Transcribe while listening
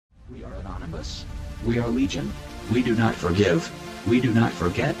are Anonymous. We are Legion. We do not forgive. We do not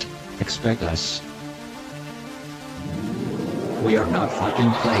forget. Expect us. We are not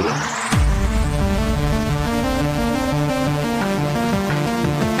fucking playing.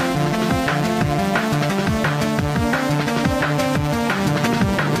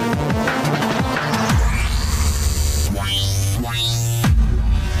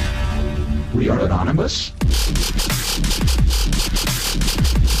 We are Anonymous.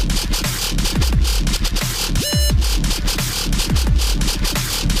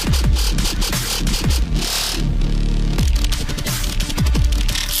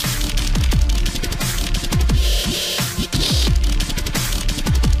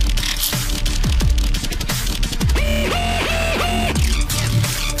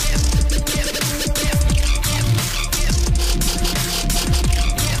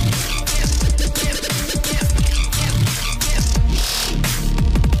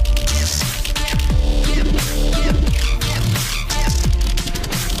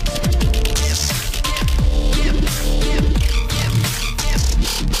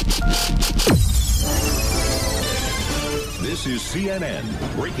 This is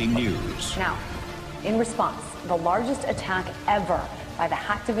CNN Breaking News. Now, in response, the largest attack ever by the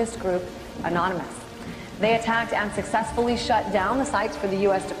hacktivist group Anonymous. They attacked and successfully shut down the sites for the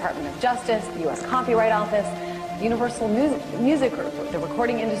U.S. Department of Justice, the U.S. Copyright Office, the Universal Music Group, the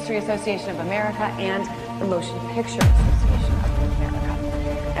Recording Industry Association of America, and the Motion Picture Association of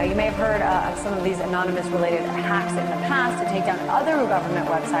America. Now, you may have heard of some of these Anonymous-related hacks in the past to take down other government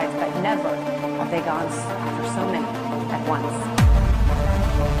websites, but never have they gone after so many at once.